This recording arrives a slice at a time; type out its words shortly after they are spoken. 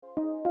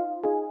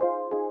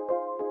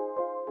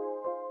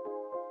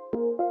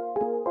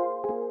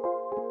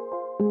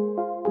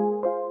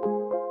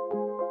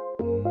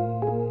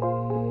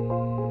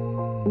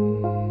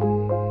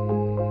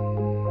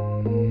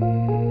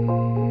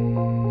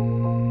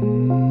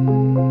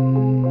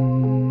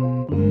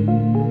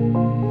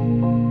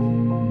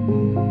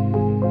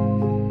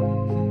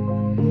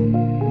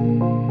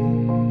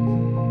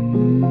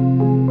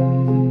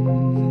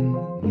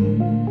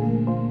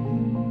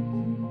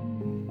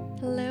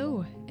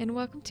and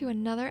welcome to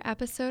another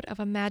episode of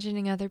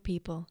Imagining Other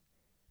People.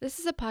 This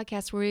is a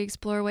podcast where we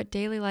explore what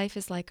daily life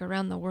is like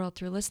around the world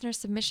through listener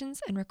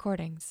submissions and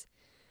recordings.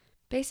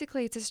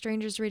 Basically, it's a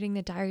strangers reading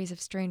the diaries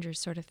of strangers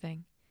sort of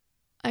thing.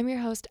 I'm your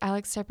host,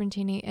 Alex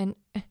Serpentini, and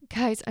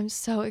guys, I'm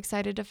so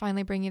excited to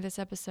finally bring you this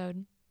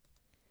episode.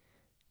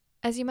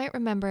 As you might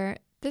remember,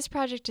 this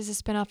project is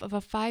a spinoff of a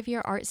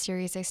 5-year art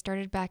series I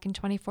started back in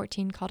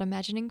 2014 called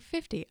Imagining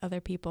 50 Other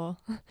People.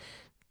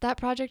 That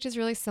project is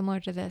really similar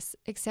to this,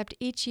 except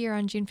each year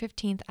on June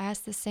 15th, I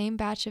asked the same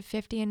batch of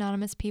 50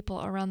 anonymous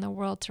people around the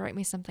world to write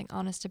me something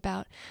honest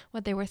about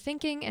what they were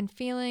thinking and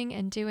feeling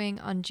and doing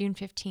on June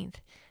 15th,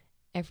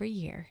 every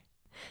year.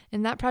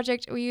 In that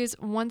project, we use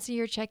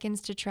once-a-year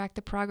check-ins to track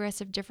the progress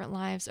of different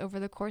lives over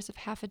the course of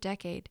half a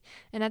decade,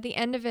 and at the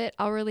end of it,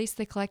 I'll release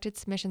the collected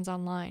submissions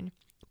online.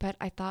 But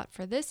I thought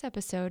for this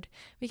episode,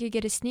 we could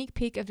get a sneak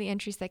peek of the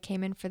entries that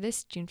came in for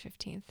this June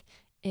 15th.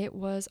 It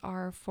was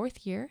our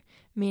 4th year,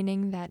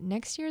 meaning that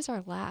next year is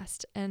our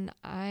last, and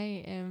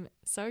I am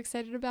so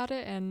excited about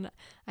it, and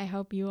I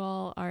hope you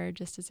all are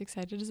just as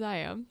excited as I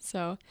am.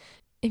 So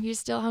if you're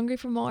still hungry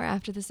for more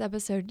after this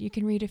episode, you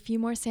can read a few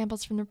more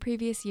samples from the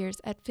previous years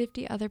at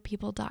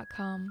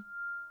 50otherpeople.com.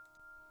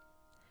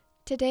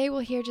 Today we'll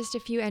hear just a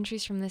few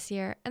entries from this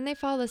year, and they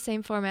follow the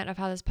same format of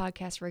how this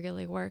podcast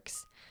regularly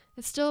works.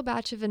 It's still a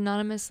batch of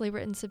anonymously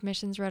written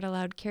submissions read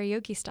aloud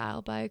karaoke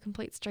style by a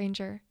complete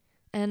stranger.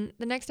 And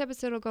the next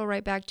episode will go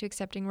right back to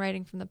accepting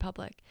writing from the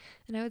public,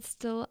 and I would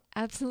still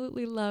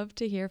absolutely love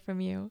to hear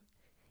from you.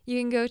 You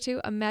can go to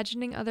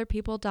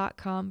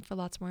imaginingotherpeople.com for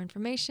lots more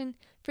information,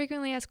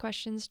 frequently asked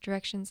questions,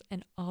 directions,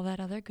 and all that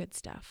other good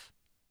stuff.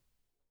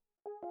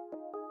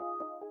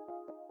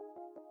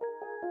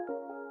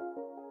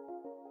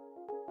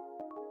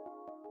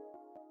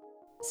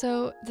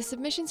 So, the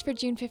submissions for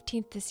June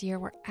 15th this year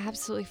were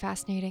absolutely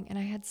fascinating, and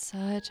I had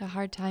such a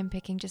hard time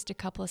picking just a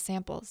couple of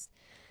samples.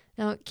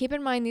 Now, keep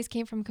in mind these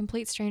came from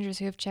complete strangers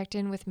who have checked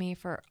in with me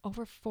for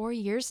over 4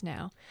 years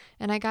now,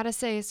 and I gotta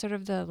say, as sort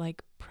of the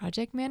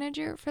project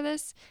manager for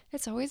this,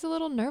 it's always a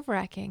little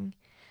nerve-wracking.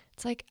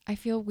 It's like I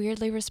feel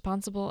weirdly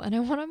responsible, and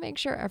I want to make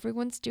sure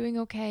everyone's doing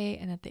okay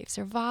and that they've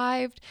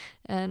survived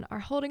and are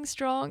holding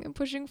strong and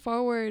pushing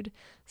forward.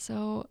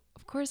 So,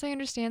 of course, I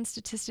understand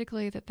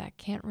statistically that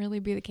can't really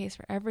be the case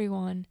for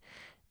everyone,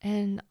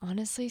 and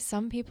honestly,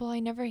 some people I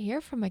never hear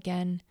from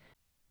again.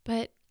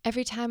 But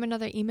every time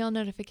another email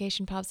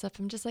notification pops up,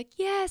 I'm just like,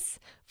 yes,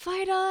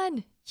 fight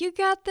on, you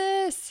got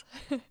this.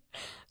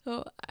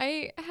 So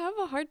I have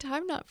a hard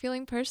time not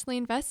feeling personally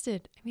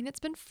invested. I mean, it's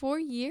been 4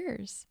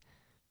 years.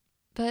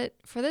 But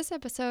for this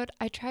episode,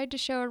 I tried to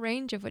show a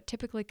range of what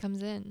typically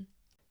comes in.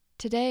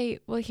 Today,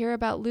 we'll hear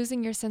about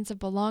losing your sense of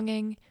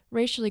belonging,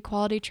 racial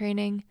equality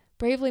training,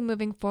 bravely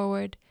moving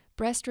forward,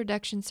 breast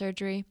reduction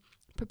surgery,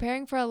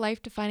 preparing for a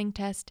life-defining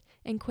test,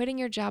 and quitting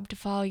your job to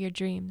follow your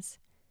dreams.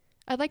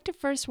 I'd like to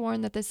first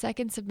warn that the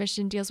second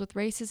submission deals with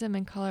racism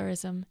and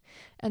colorism,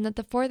 and that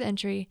the fourth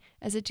entry,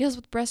 as it deals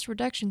with breast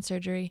reduction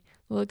surgery,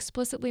 will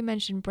explicitly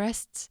mention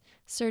breasts,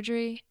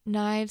 surgery,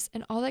 knives,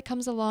 and all that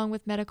comes along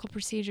with medical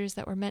procedures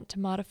that were meant to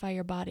modify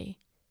your body.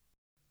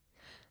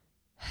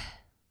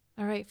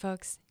 All right,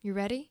 folks, you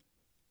ready?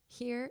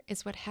 Here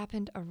is what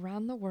happened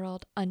around the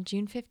world on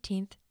June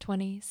 15th,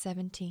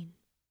 2017.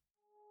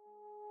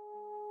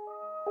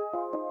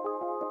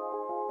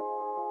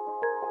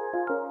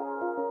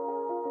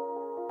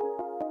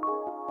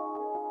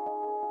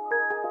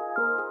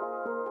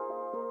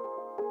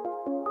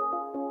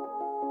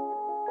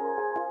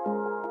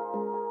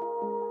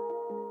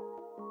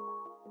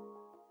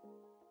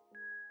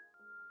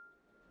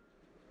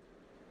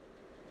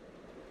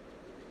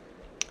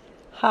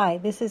 Hi,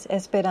 this is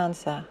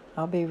Esperanza.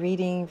 I'll be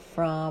reading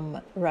from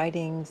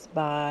writings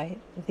by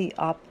The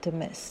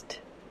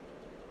Optimist.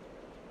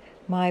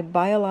 My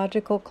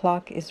biological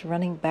clock is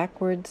running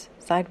backwards,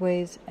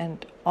 sideways,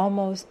 and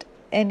almost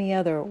any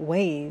other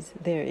ways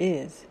there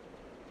is.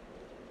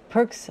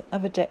 Perks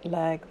of a jet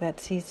lag that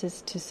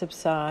ceases to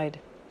subside.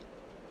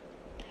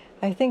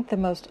 I think the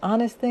most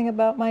honest thing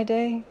about my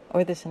day,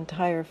 or this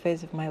entire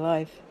phase of my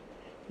life,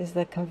 is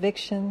the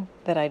conviction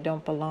that I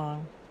don't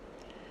belong.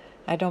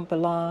 I don't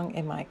belong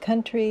in my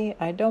country,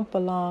 I don't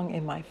belong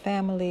in my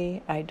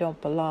family, I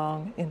don't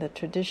belong in the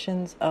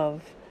traditions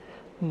of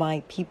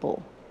my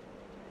people.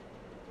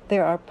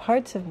 There are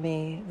parts of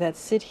me that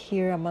sit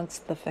here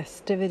amongst the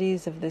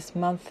festivities of this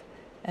month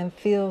and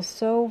feel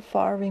so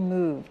far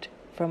removed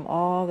from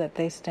all that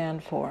they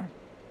stand for.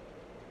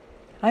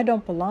 I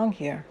don't belong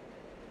here.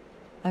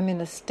 I'm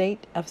in a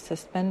state of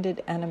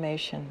suspended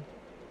animation.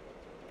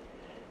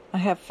 I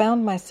have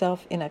found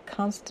myself in a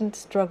constant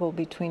struggle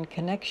between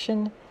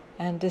connection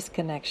and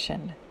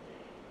disconnection,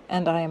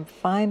 and I am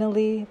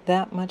finally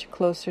that much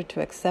closer to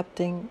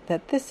accepting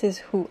that this is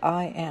who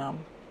I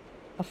am,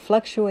 a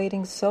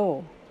fluctuating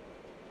soul.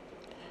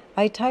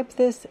 I type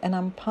this and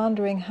I'm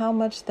pondering how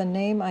much the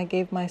name I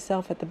gave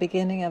myself at the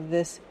beginning of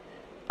this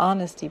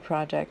honesty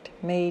project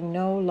may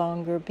no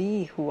longer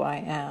be who I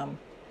am.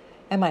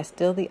 Am I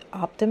still the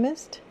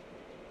optimist?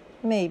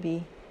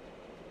 Maybe.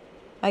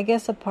 I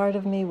guess a part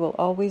of me will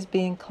always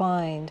be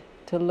inclined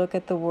to look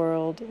at the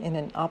world in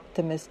an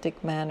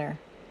optimistic manner.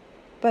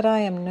 But I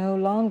am no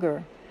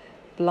longer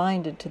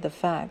blinded to the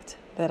fact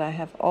that I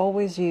have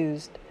always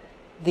used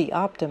the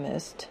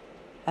optimist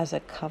as a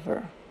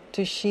cover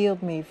to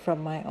shield me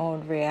from my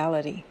own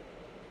reality,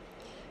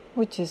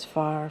 which is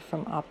far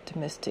from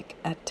optimistic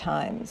at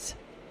times.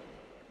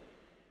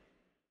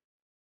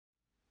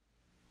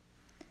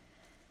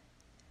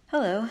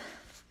 Hello,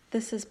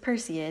 this is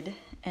Perseid,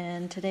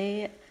 and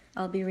today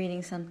I'll be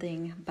reading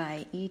something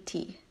by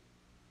E.T.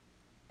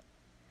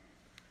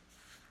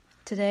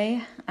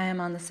 Today, I am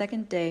on the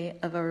second day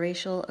of a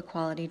racial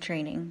equality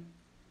training.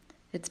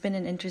 It's been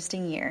an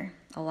interesting year.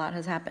 A lot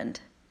has happened.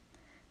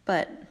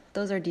 But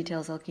those are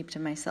details I'll keep to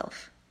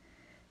myself.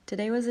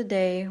 Today was a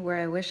day where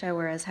I wish I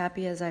were as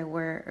happy as I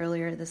were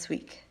earlier this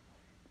week.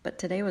 But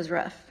today was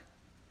rough.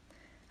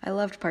 I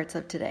loved parts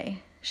of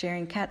today,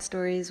 sharing cat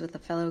stories with a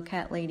fellow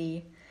cat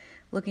lady,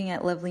 looking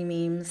at lovely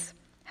memes,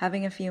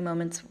 having a few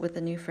moments with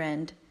a new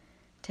friend,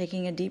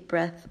 taking a deep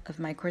breath of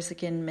my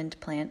Corsican mint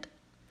plant.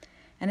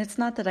 And it's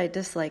not that I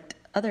disliked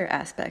other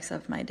aspects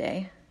of my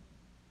day,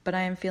 but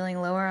I am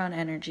feeling lower on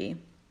energy.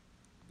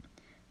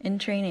 In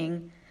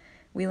training,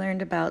 we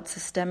learned about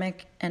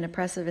systemic and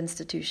oppressive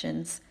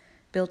institutions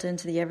built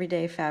into the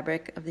everyday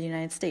fabric of the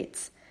United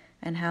States,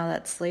 and how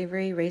that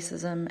slavery,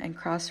 racism, and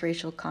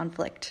cross-racial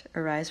conflict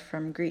arise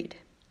from greed.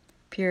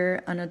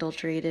 Pure,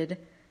 unadulterated,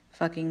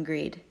 fucking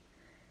greed.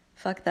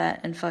 Fuck that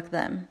and fuck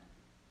them.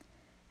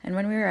 And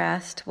when we were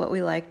asked what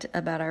we liked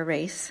about our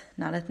race,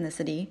 not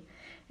ethnicity,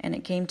 and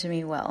it came to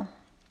me well.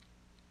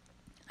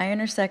 I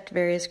intersect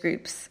various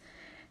groups,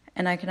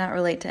 and I cannot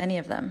relate to any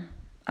of them.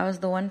 I was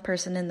the one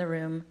person in the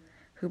room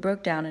who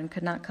broke down and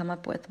could not come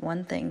up with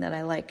one thing that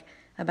I like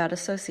about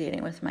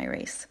associating with my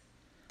race.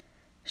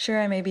 Sure,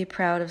 I may be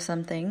proud of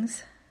some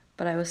things,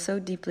 but I was so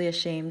deeply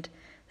ashamed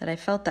that I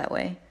felt that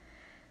way,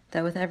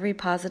 that with every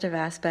positive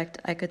aspect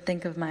I could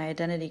think of my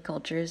identity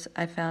cultures,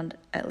 I found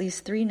at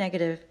least 3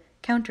 negative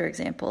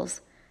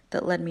counterexamples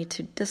that led me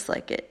to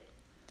dislike it.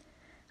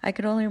 I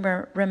could only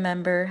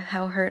remember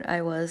how hurt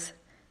I was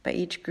by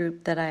each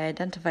group that I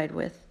identified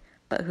with,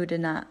 but who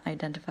did not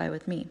identify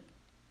with me.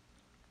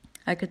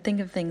 I could think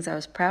of things I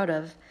was proud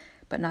of,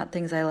 but not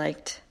things I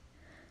liked.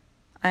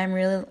 I am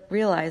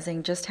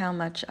realizing just how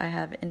much I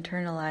have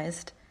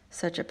internalized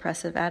such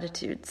oppressive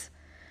attitudes.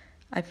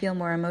 I feel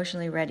more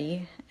emotionally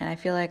ready, and I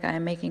feel like I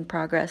am making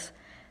progress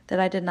that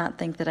I did not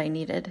think that I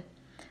needed.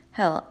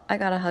 Hell, I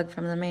got a hug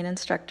from the main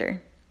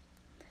instructor.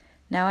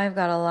 Now I've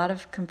got a lot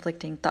of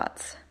conflicting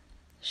thoughts.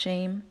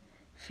 Shame,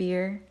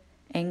 fear,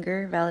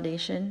 anger,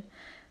 validation,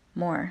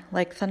 more,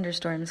 like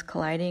thunderstorms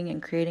colliding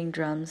and creating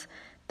drums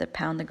that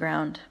pound the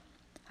ground.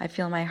 I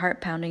feel my heart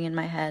pounding in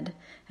my head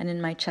and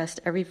in my chest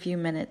every few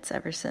minutes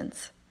ever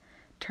since.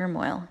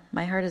 Turmoil.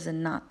 My heart is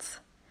in knots.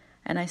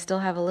 And I still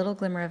have a little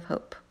glimmer of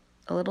hope,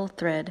 a little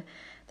thread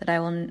that I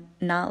will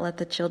not let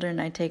the children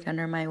I take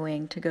under my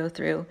wing to go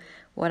through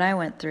what I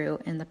went through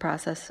in the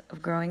process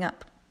of growing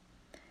up.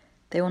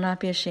 They will not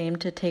be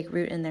ashamed to take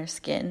root in their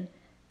skin,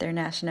 their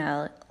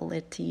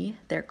nationality,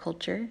 their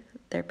culture,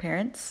 their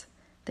parents,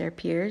 their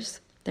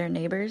peers, their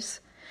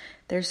neighbors,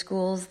 their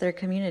schools, their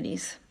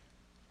communities.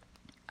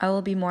 I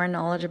will be more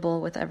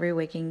knowledgeable with every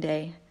waking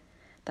day.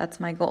 That's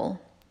my goal.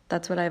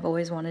 That's what I've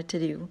always wanted to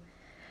do.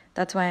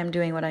 That's why I'm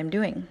doing what I'm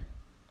doing.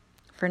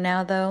 For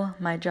now, though,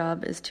 my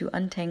job is to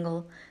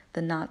untangle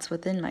the knots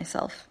within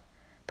myself.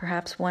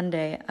 Perhaps one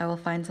day I will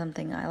find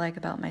something I like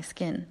about my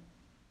skin.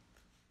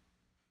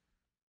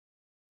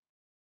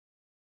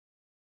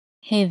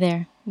 Hey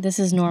there, this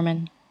is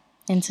Norman,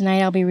 and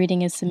tonight I'll be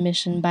reading a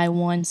submission by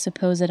one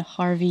supposed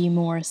Harvey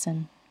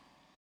Morrison.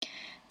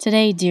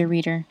 Today, dear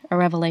reader, a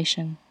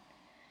revelation.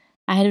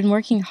 I had been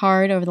working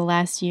hard over the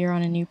last year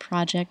on a new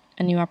project,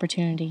 a new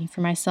opportunity,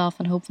 for myself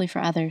and hopefully for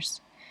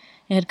others.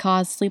 It had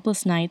caused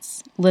sleepless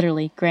nights,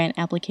 literally, grant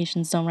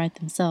applications don't write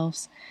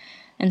themselves,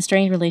 and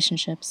strained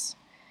relationships.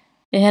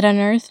 It had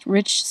unearthed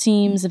rich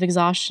seams of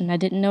exhaustion I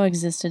didn't know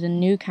existed and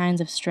new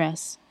kinds of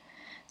stress.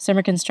 Some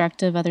are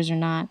constructive, others are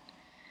not.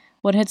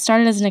 What had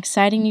started as an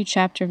exciting new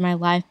chapter of my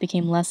life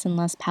became less and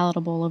less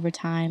palatable over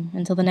time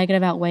until the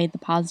negative outweighed the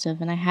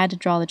positive, and I had to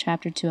draw the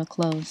chapter to a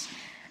close.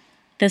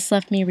 This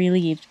left me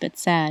relieved but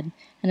sad,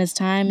 and as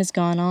time has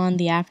gone on,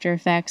 the after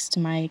effects to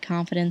my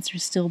confidence are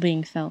still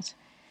being felt.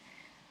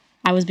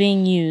 I was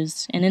being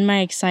used, and in my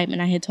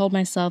excitement I had told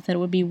myself that it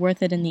would be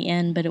worth it in the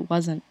end, but it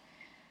wasn't.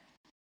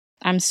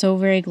 I'm so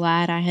very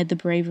glad I had the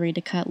bravery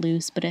to cut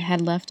loose, but it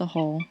had left a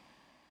hole.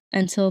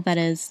 Until, that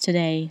is,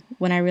 today,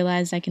 when I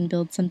realized I can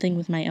build something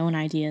with my own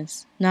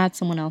ideas, not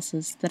someone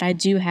else's, that I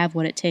do have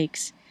what it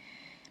takes.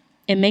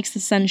 It makes the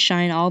sun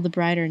shine all the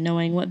brighter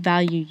knowing what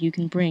value you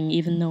can bring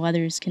even though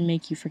others can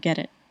make you forget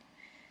it.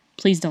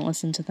 Please don't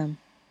listen to them.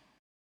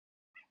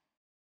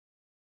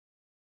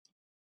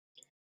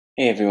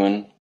 Hey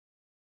everyone,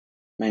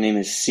 my name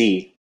is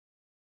C.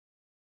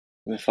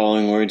 The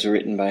following words were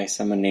written by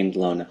someone named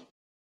Lona.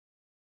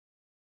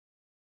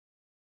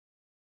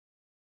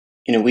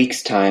 In a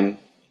week's time,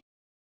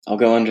 I'll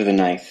go under the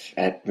knife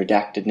at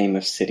redacted name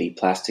of city,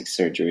 plastic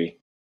surgery,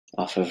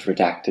 off of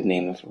redacted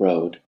name of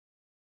road,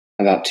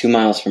 about 2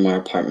 miles from our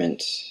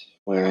apartment,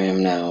 where I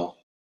am now,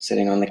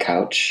 sitting on the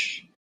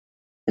couch,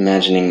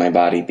 imagining my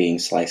body being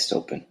sliced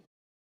open.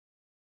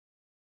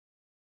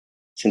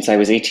 Since I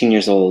was 18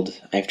 years old,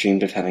 I've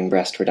dreamed of having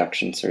breast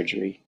reduction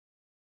surgery.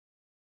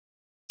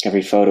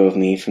 Every photo of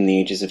me from the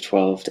ages of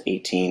 12 to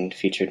 18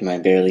 featured my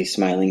barely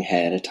smiling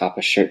head atop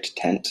a shirt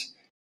tent,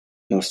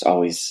 most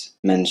always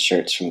men's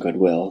shirts from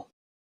Goodwill,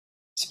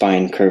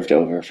 spine curved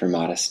over for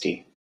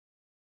modesty.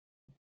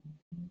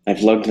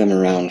 I've lugged them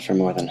around for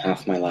more than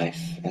half my life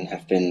and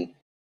have been,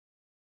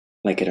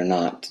 like it or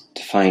not,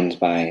 defined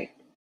by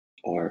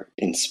or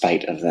in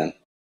spite of them.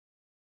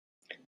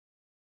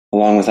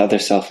 Along with other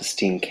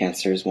self-esteem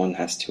cancers one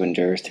has to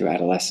endure through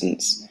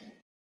adolescence,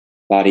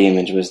 body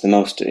image was the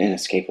most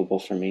inescapable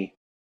for me.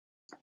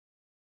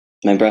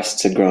 My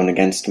breasts had grown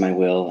against my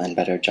will and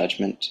better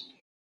judgment.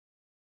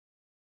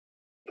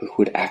 Who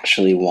would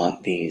actually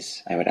want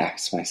these, I would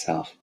ask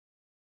myself.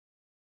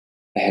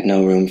 I had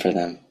no room for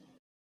them.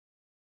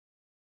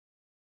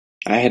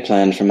 I had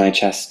planned for my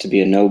chest to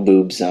be a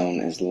no-boob zone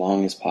as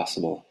long as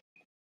possible.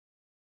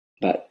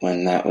 But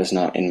when that was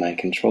not in my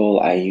control,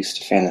 I used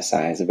to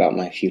fantasize about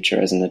my future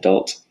as an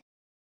adult.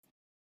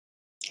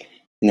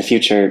 In the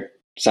future,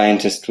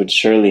 scientists would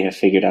surely have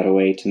figured out a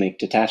way to make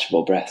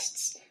detachable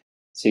breasts,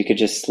 so you could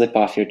just slip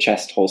off your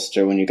chest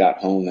holster when you got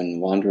home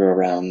and wander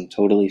around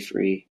totally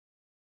free.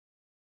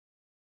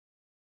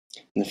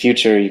 In the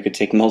future, you could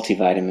take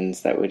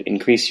multivitamins that would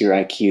increase your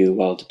IQ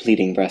while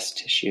depleting breast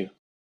tissue.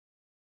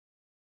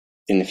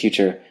 In the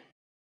future,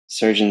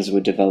 surgeons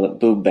would develop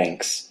boob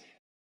banks,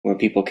 where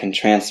people can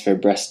transfer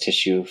breast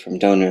tissue from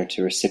donor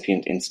to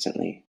recipient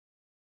instantly,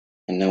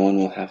 and no one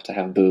will have to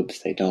have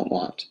boobs they don't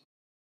want.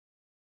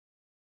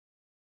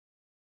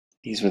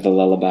 These were the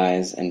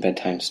lullabies and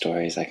bedtime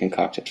stories I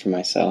concocted for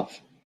myself.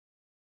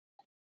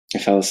 I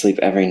fell asleep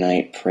every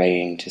night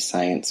praying to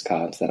science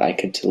gods that I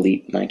could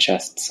delete my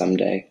chest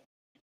someday.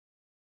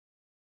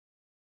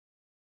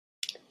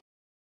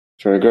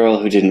 For a girl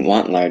who didn't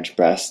want large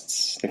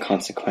breasts, the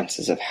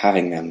consequences of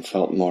having them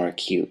felt more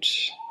acute,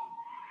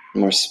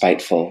 more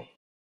spiteful.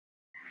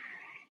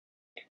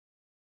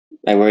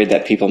 I worried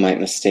that people might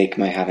mistake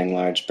my having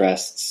large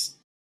breasts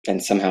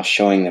and somehow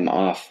showing them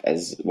off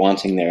as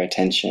wanting their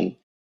attention.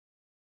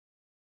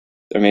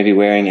 Or maybe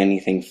wearing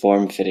anything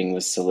form-fitting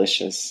was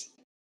salacious.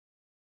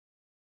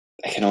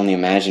 I can only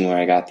imagine where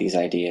I got these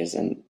ideas,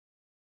 and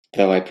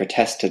though I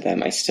protested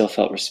them, I still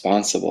felt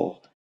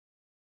responsible,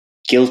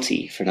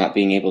 guilty for not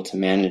being able to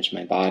manage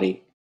my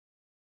body.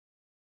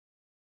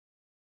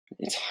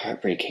 It's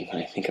heartbreaking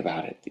when I think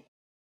about it.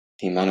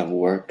 The amount of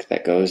work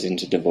that goes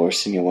into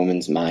divorcing a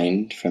woman's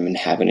mind from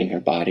inhabiting her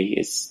body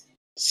is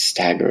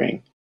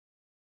staggering.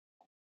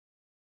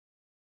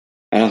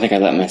 I don't think I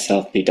let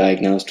myself be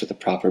diagnosed with a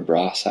proper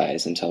bra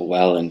size until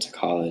well into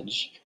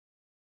college.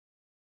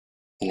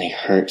 And they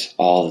hurt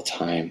all the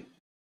time.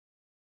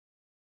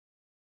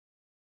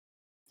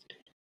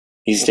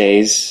 These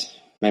days,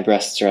 my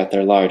breasts are at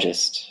their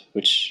largest,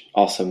 which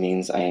also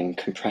means I am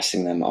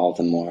compressing them all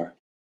the more,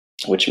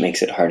 which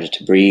makes it harder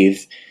to breathe,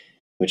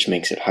 which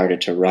makes it harder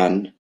to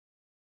run.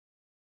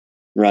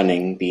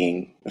 Running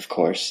being, of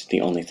course,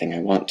 the only thing I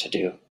want to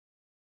do.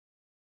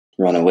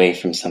 Run away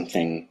from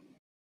something,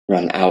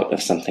 run out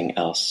of something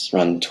else,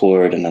 run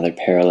toward another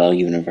parallel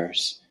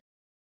universe.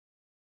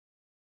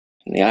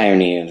 And the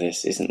irony of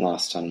this isn't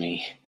lost on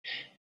me.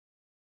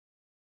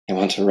 I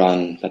want to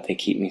run, but they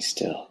keep me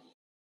still.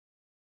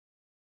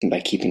 And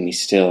by keeping me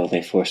still,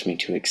 they force me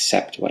to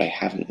accept what I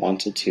haven't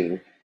wanted to.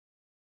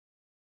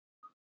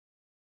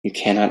 You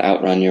cannot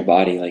outrun your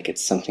body like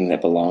it's something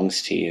that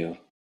belongs to you.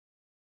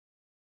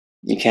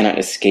 You cannot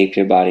escape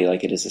your body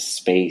like it is a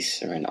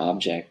space or an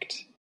object.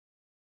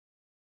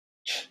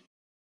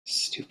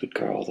 Stupid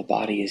girl, the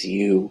body is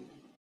you.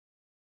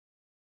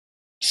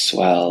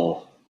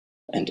 Swell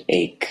and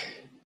ache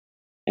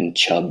and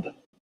chub.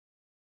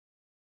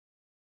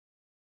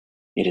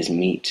 It is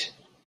meat,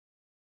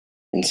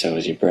 and so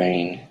is your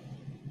brain,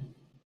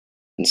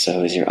 and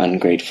so is your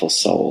ungrateful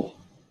soul.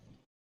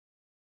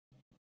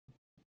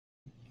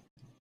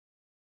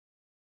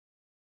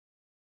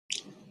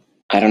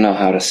 I don't know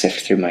how to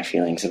sift through my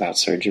feelings about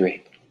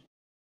surgery.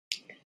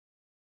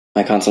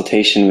 My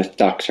consultation with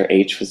Dr.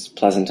 H was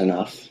pleasant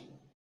enough.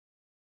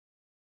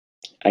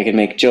 I could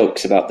make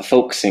jokes about the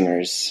folk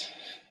singers,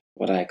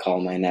 what I call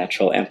my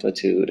natural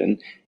amplitude,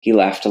 and he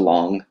laughed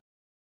along.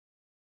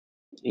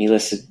 He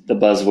listed the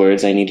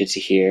buzzwords I needed to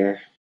hear.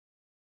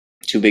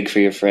 Too big for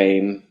your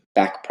frame,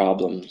 back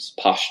problems,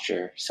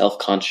 posture,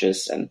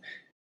 self-conscious, and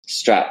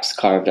straps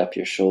carved up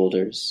your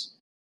shoulders.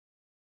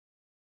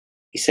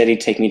 He said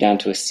he'd take me down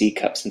to a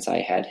C-cup since I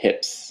had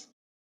hips.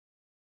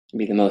 It'd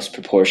be the most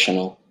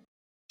proportional.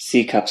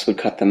 C-cups would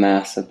cut the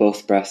mass of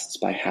both breasts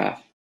by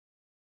half.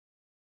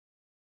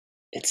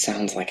 It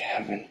sounds like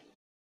heaven.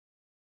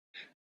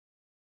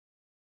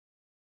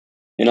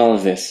 In all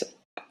of this,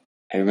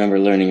 I remember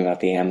learning about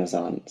the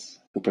Amazons,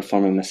 who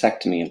perform a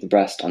mastectomy of the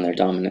breast on their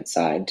dominant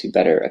side to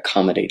better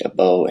accommodate a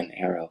bow and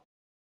arrow.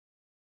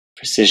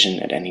 Precision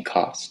at any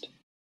cost.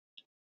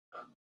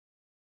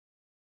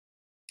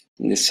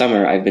 This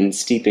summer, I've been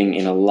steeping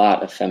in a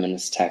lot of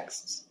feminist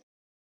texts.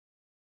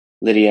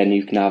 Lydia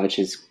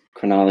Nuknovich's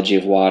Chronology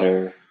of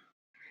Water,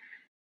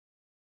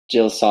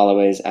 Jill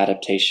Soloway's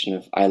adaptation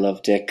of I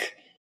Love Dick,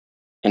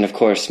 and of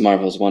course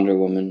Marvel's Wonder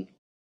Woman.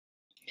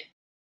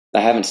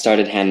 I haven't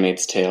started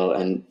Handmaid's Tale,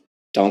 and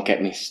don't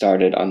get me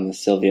started on the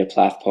Sylvia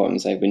Plath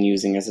poems I've been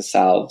using as a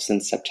salve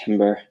since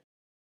September.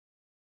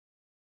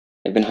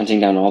 I've been hunting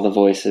down all the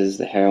voices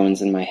the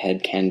heroines in my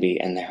head can be,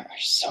 and there are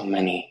so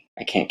many,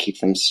 I can't keep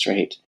them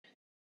straight.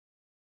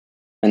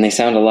 And they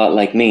sound a lot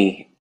like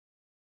me,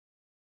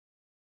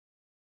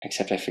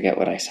 except I forget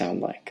what I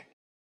sound like.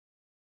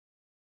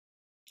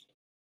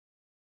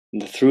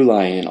 The through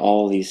line in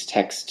all these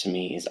texts to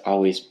me is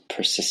always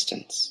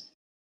persistence,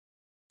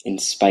 in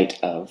spite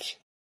of.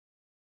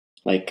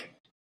 Like,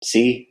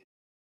 see,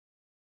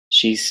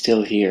 she's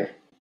still here,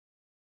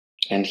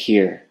 and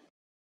here,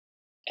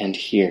 and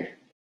here.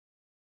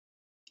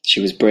 She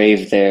was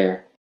brave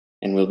there,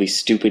 and will be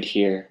stupid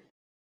here.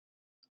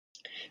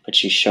 But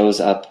she shows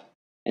up,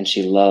 and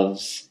she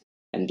loves,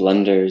 and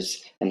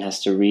blunders, and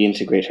has to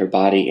reintegrate her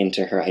body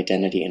into her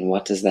identity. And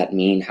what does that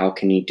mean? How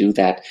can you do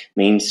that?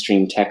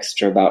 Mainstream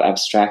texts are about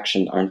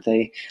abstraction, aren't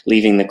they?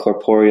 Leaving the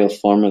corporeal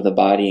form of the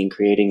body and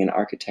creating an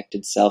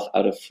architected self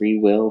out of free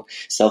will.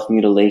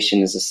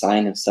 Self-mutilation is a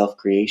sign of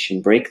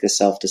self-creation. Break the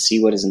self to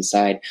see what is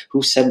inside.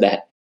 Who said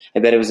that? I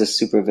bet it was a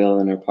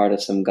supervillain or part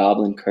of some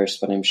goblin curse,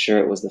 but I'm sure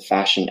it was the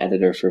fashion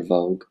editor for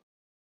Vogue.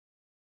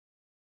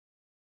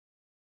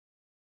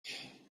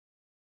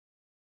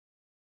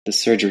 The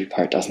surgery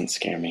part doesn't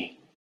scare me.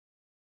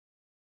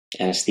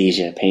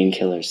 Anesthesia,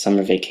 painkillers,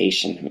 summer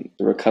vacation.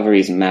 The recovery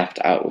is mapped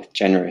out with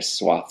generous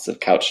swaths of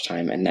couch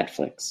time and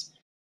Netflix.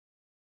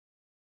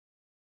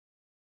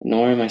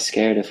 Nor am I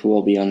scared of who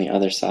will be on the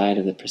other side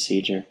of the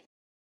procedure.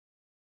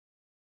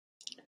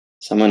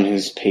 Someone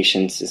whose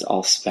patience is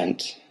all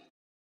spent.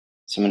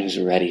 Someone who's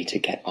ready to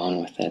get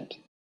on with it.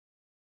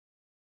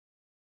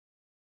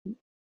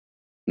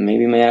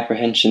 Maybe my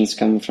apprehensions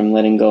come from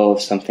letting go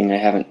of something I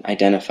haven't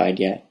identified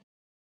yet.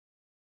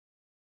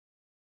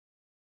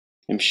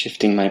 I'm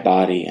shifting my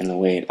body and the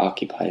way it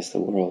occupies the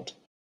world.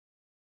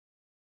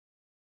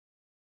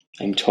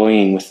 I'm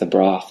toying with the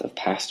broth of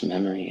past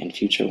memory and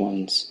future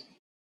ones.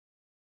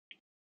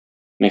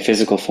 My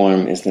physical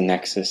form is the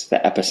nexus, the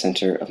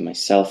epicenter of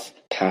myself,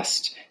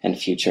 past, and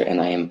future,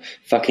 and I am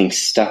fucking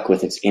stuck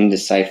with its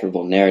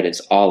indecipherable narratives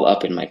all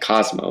up in my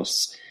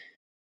cosmos.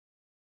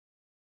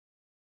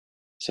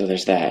 So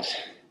there's that.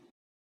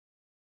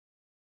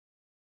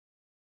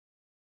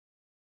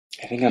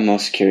 I think I'm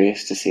most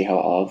curious to see how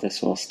all of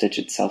this will stitch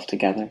itself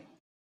together.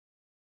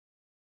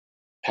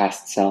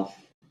 Past self,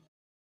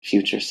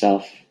 future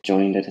self,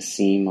 joined at a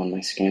seam on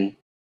my skin.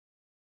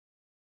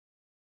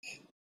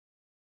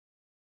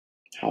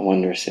 How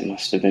wondrous it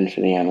must have been for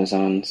the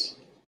Amazons,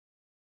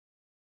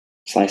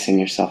 slicing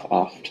yourself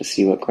off to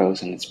see what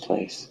grows in its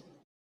place.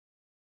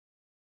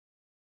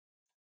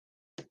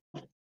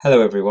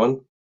 Hello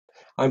everyone,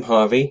 I'm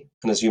Harvey,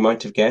 and as you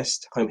might have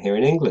guessed, I'm here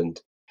in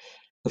England.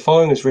 The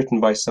following is written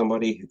by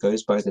somebody who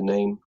goes by the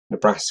name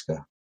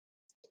Nebraska.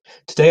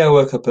 Today I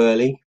woke up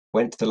early,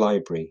 went to the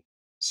library,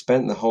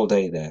 spent the whole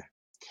day there.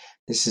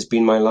 This has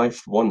been my life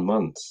for 1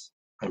 month.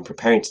 I'm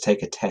preparing to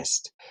take a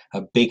test,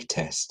 a big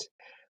test.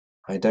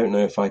 I don't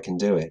know if I can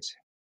do it.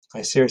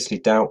 I seriously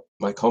doubt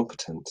my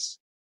competence.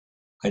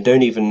 I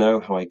don't even know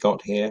how I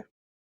got here,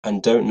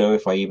 and don't know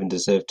if I even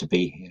deserve to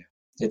be here.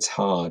 It's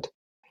hard.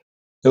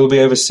 It will be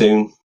over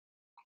soon.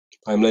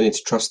 I'm learning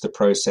to trust the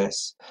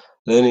process,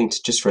 learning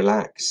to just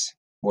relax.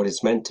 What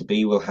is meant to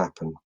be will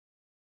happen.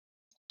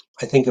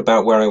 I think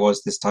about where I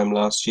was this time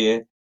last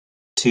year,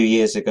 2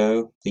 years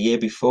ago, the year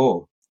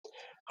before.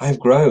 I have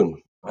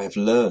grown, I have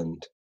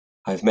learned,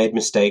 I have made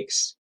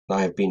mistakes, and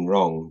I have been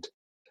wronged.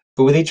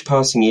 But with each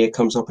passing year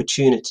comes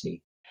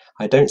opportunity.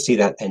 I don't see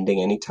that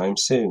ending anytime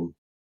soon.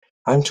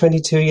 I'm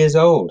 22 years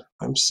old.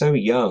 I'm so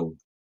young.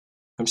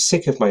 I'm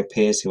sick of my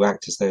peers who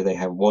act as though they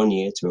have 1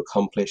 year to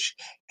accomplish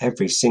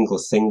every single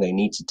thing they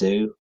need to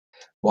do.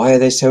 Why are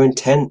they so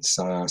intense,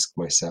 I ask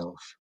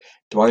myself.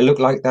 Do I look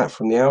like that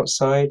from the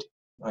outside?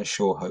 I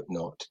sure hope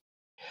not.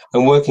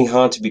 I'm working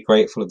hard to be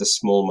grateful of the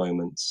small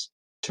moments,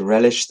 to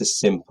relish the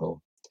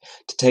simple,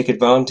 to take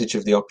advantage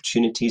of the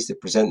opportunities that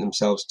present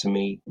themselves to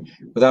me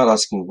without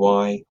asking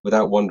why,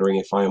 without wondering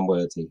if I am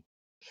worthy.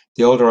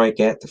 The older I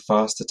get, the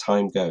faster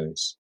time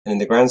goes, and in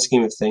the grand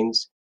scheme of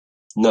things,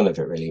 none of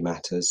it really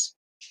matters.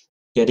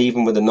 Yet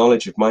even with the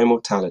knowledge of my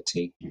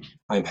mortality,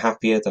 I am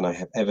happier than I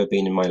have ever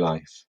been in my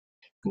life,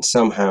 and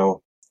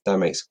somehow that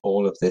makes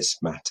all of this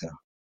matter.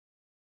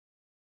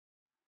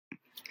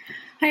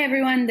 Hi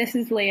everyone, this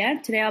is Leah.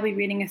 Today I'll be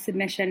reading a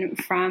submission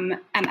from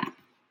Emma.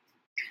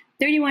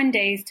 31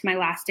 days to my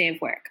last day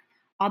of work.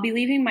 I'll be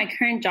leaving my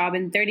current job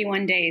in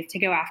 31 days to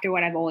go after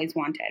what I've always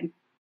wanted.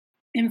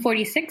 In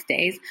 46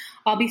 days,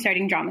 I'll be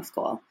starting drama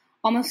school.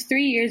 Almost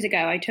 3 years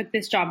ago, I took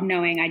this job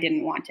knowing I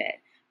didn't want it.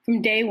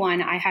 From day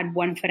one, I had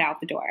one foot out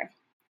the door.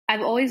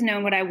 I've always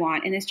known what I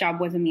want, and this job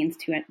was a means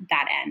to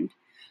that end.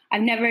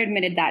 I've never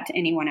admitted that to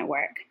anyone at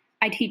work.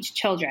 I teach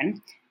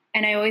children,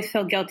 and I always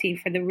feel guilty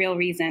for the real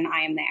reason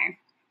I am there.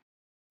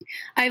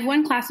 I have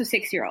one class of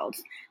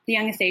 6-year-olds, the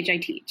youngest age I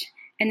teach,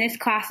 and this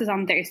class is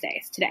on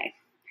Thursdays, today.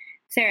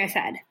 Sarah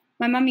said,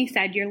 "My mommy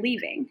said you're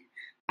leaving."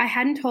 I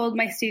hadn't told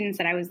my students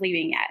that I was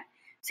leaving yet.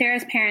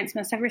 Sarah's parents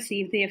must have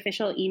received the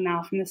official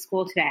email from the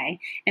school today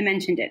and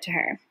mentioned it to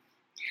her.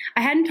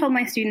 I hadn't told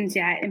my students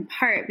yet, in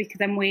part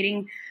because I'm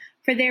waiting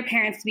for their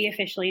parents to be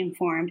officially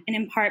informed, and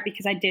in part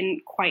because I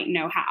didn't quite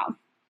know how.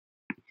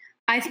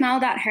 I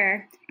smiled at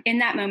her. In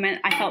that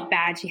moment, I felt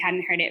bad she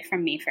hadn't heard it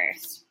from me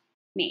first.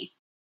 Me.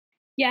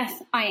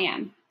 "Yes, I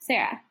am."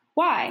 "Sarah,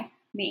 why?"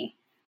 Me.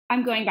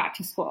 "I'm going back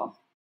to school."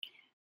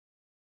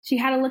 She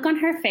had a look on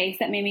her face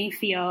that made me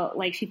feel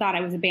like she thought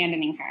I was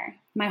abandoning her.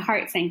 My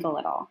heart sank a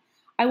little.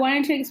 I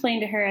wanted to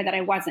explain to her that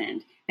I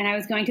wasn't, and I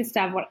was going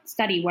to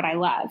study what I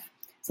love,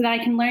 so that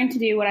I can learn to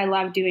do what I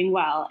love doing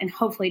well and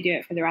hopefully do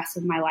it for the rest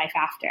of my life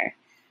after.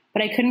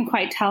 But I couldn't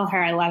quite tell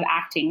her I love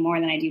acting more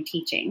than I do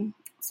teaching.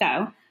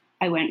 So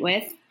I went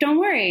with, "Don't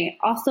worry,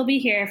 I'll still be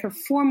here for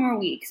 4 more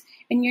weeks,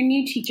 and your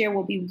new teacher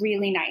will be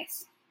really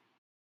nice."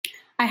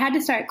 I had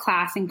to start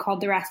class and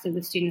called the rest of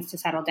the students to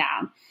settle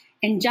down.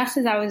 And just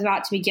as I was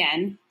about to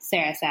begin,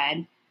 Sarah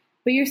said,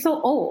 "But you're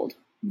so old.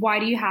 Why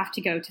do you have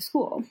to go to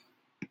school?"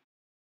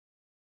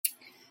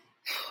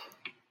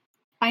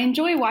 I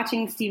enjoy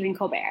watching Stephen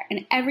Colbert,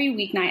 and every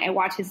weeknight I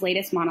watch his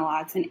latest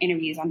monologues and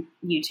interviews on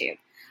YouTube.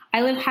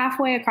 I live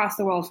halfway across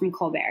the world from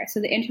Colbert, so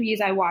the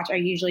interviews I watch are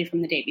usually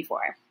from the day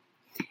before.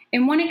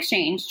 In one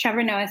exchange,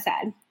 Trevor Noah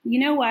said, "You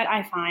know what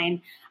I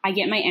find? I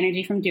get my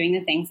energy from doing the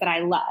things that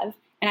I love,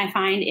 and I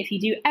find if you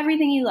do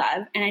everything you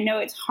love, and I know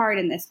it's hard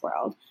in this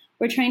world,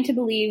 we're trained to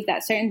believe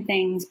that certain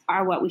things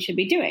are what we should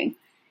be doing.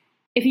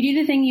 If you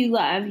do the thing you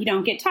love, you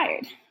don't get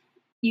tired.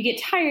 You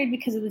get tired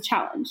because of the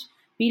challenge,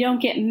 but you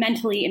don't get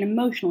mentally and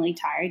emotionally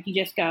tired. You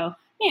just go,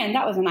 man,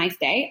 that was a nice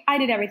day. I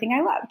did everything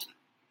I loved."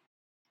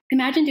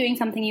 Imagine doing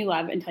something you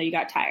love until you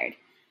got tired.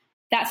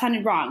 That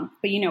sounded wrong,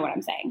 but you know what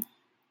I'm saying.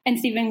 And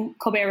Stephen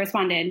Colbert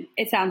responded,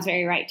 "It sounds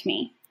very right to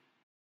me."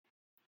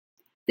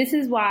 This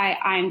is why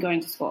I'm going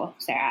to school,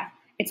 Sarah.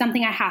 It's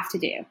something I have to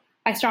do.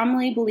 I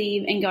strongly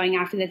believe in going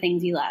after the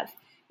things you love.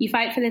 You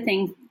fight for the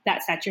things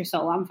that set your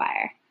soul on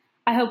fire.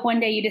 I hope one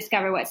day you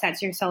discover what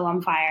sets your soul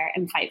on fire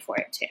and fight for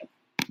it too.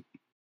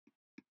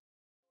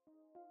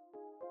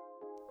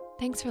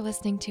 Thanks for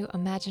listening to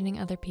Imagining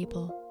Other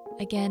People.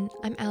 Again,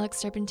 I'm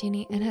Alex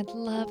Serpentini, and I'd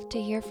love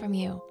to hear from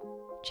you.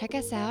 Check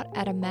us out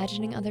at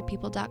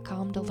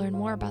imaginingotherpeople.com to learn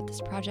more about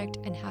this project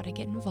and how to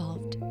get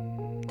involved.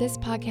 This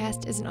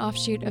podcast is an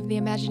offshoot of the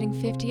Imagining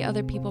 50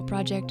 Other People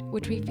project,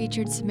 which we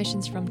featured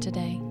submissions from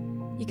today.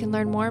 You can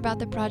learn more about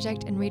the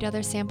project and read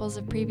other samples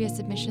of previous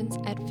submissions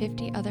at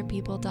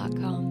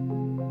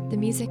 50otherpeople.com. The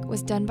music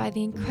was done by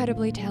the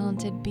incredibly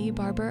talented B.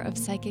 Barber of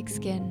Psychic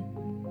Skin.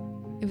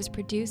 It was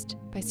produced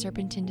by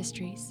Serpent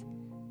Industries.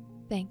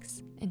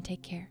 Thanks, and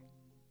take care.